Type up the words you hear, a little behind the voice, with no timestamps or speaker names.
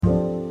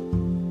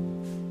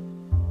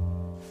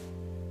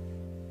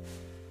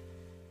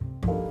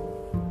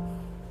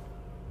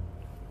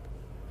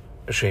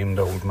ashamed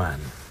old man.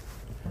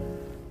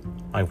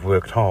 I've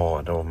worked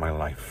hard all my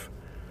life,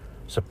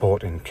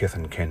 supporting kith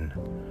and kin.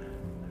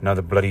 Now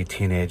the bloody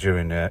teenager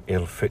in her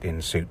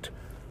ill-fitting suit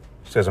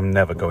says I'm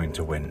never going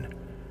to win.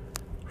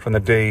 From the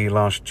day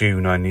last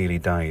June I nearly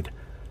died,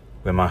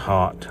 when my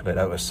heart let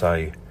out a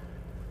sigh,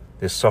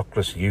 this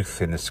sockless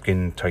youth in the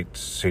skin-tight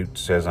suit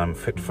says I'm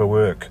fit for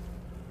work.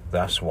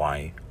 That's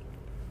why.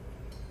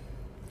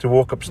 To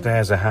walk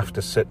upstairs I have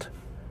to sit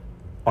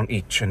on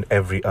each and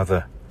every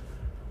other,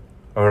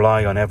 or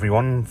rely on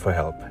everyone for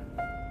help,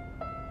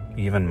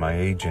 even my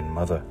aging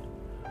mother.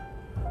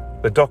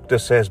 The doctor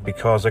says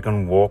because I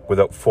can walk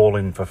without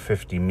falling for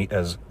 50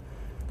 metres,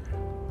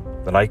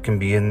 that I can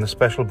be in the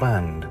special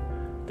band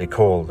they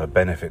call the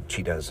benefit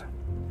cheaters.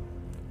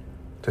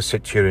 To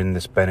sit here in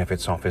this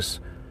benefits office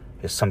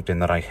is something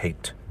that I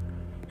hate.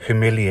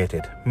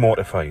 Humiliated,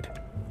 mortified.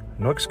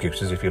 No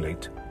excuses if you're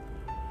late.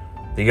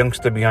 The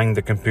youngster behind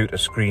the computer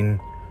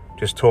screen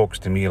just talks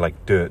to me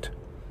like dirt.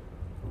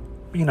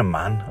 Being a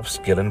man of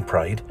skill and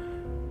pride,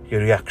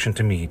 your reaction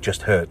to me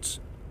just hurts.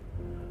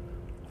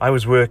 I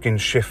was working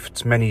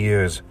shifts many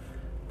years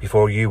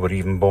before you were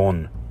even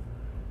born,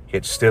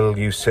 yet still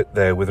you sit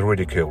there with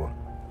ridicule,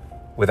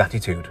 with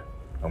attitude,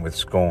 and with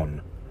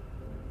scorn.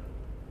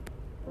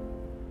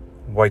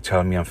 Why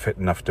tell me I'm fit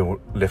enough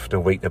to lift a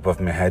weight above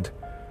my head,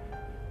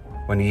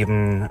 when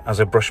even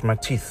as I brush my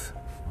teeth,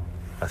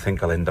 I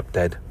think I'll end up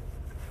dead?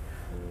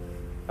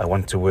 I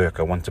want to work,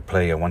 I want to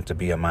play, I want to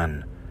be a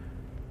man,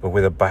 but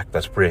with a back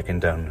that's breaking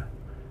down,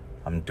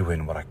 I'm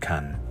doing what I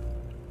can.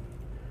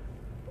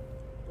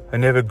 I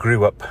never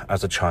grew up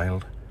as a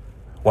child,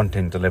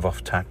 wanting to live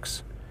off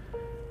tax.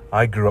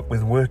 I grew up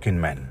with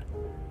working men,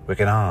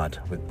 working hard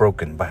with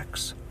broken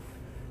backs.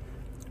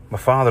 My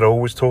father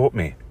always taught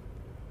me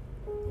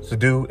to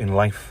do in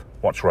life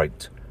what's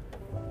right,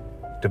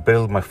 to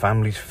build my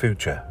family's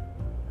future,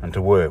 and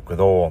to work with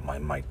all my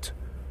might.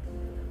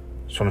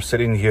 So I'm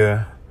sitting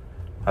here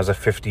as a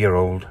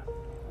 50-year-old,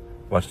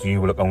 whilst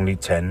you look only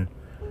 10,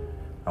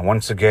 and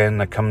once again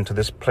I come to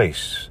this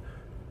place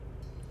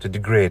to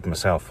degrade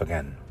myself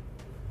again.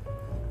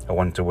 I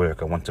want to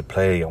work, I want to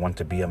play, I want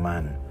to be a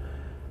man,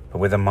 but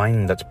with a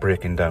mind that's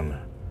breaking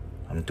down,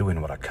 I'm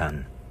doing what I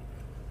can.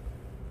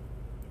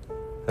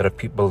 There are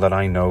people that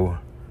I know,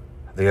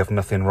 they have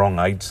nothing wrong,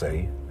 I'd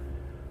say,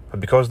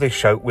 but because they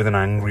shout with an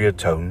angrier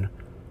tone,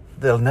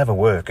 they'll never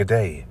work a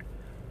day.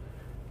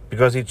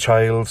 Because each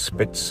child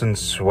spits and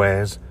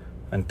swears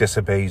and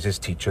disobeys his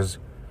teachers,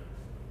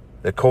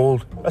 they're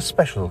called a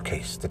special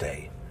case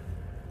today,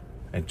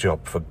 a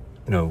job for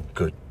no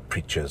good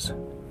preachers.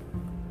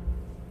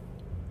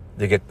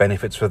 They get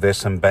benefits for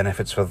this and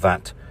benefits for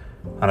that,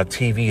 and a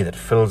TV that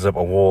fills up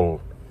a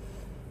wall.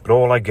 But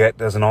all I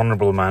get as an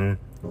honourable man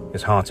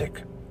is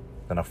heartache,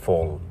 then a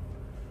fall.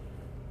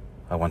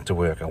 I want to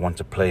work, I want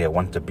to play, I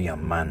want to be a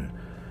man.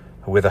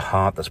 With a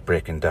heart that's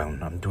breaking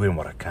down, I'm doing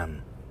what I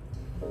can.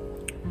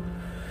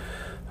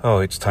 Oh,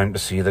 it's time to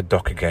see the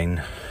doc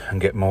again and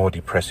get more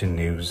depressing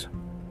news.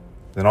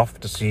 Then off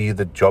to see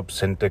the job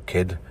centre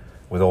kid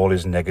with all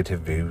his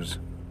negative views.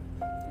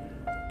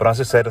 But as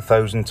I said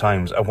 1,000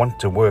 times, I want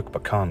to work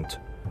but can't.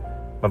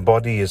 My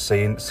body is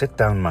saying, sit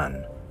down,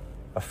 man.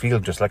 I feel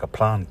just like a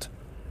plant.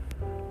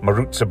 My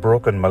roots are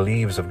broken, my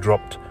leaves have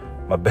dropped,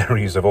 my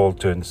berries have all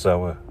turned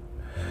sour.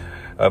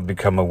 I've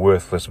become a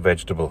worthless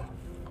vegetable,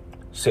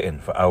 sitting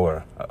for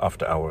hour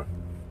after hour.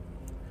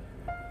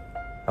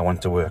 I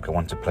want to work, I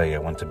want to play, I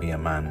want to be a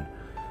man,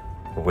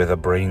 but with a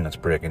brain that's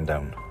breaking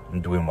down,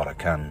 I'm doing what I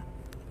can.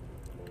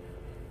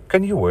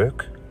 Can you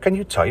work? Can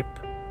you type?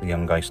 The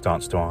young guy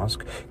starts to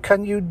ask.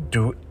 Can you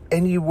do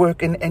any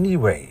work in any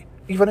way,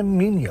 even a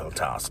menial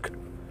task?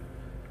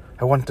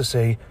 I want to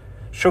say,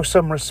 show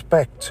some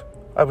respect.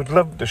 I would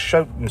love to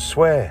shout and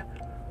swear.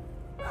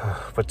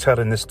 But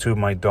telling this to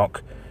my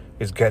doc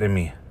is getting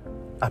me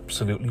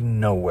absolutely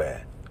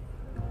nowhere.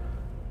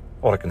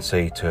 All I can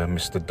say to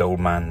Mr.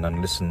 Doleman, and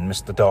listen,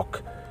 Mr.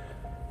 Doc,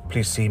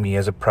 please see me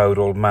as a proud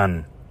old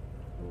man.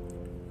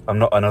 I'm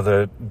not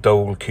another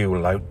dole Q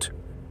lout.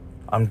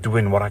 I'm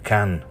doing what I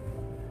can.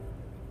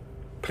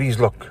 Please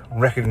look,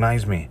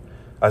 recognise me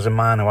as a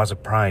man who has a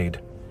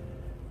pride.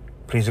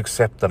 Please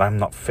accept that I'm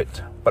not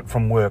fit, but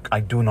from work I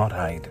do not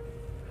hide.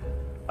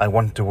 I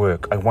want to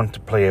work, I want to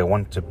play, I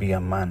want to be a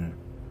man.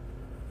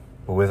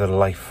 But with a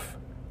life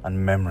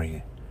and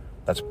memory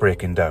that's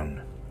breaking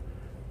down,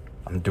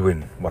 I'm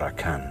doing what I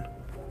can.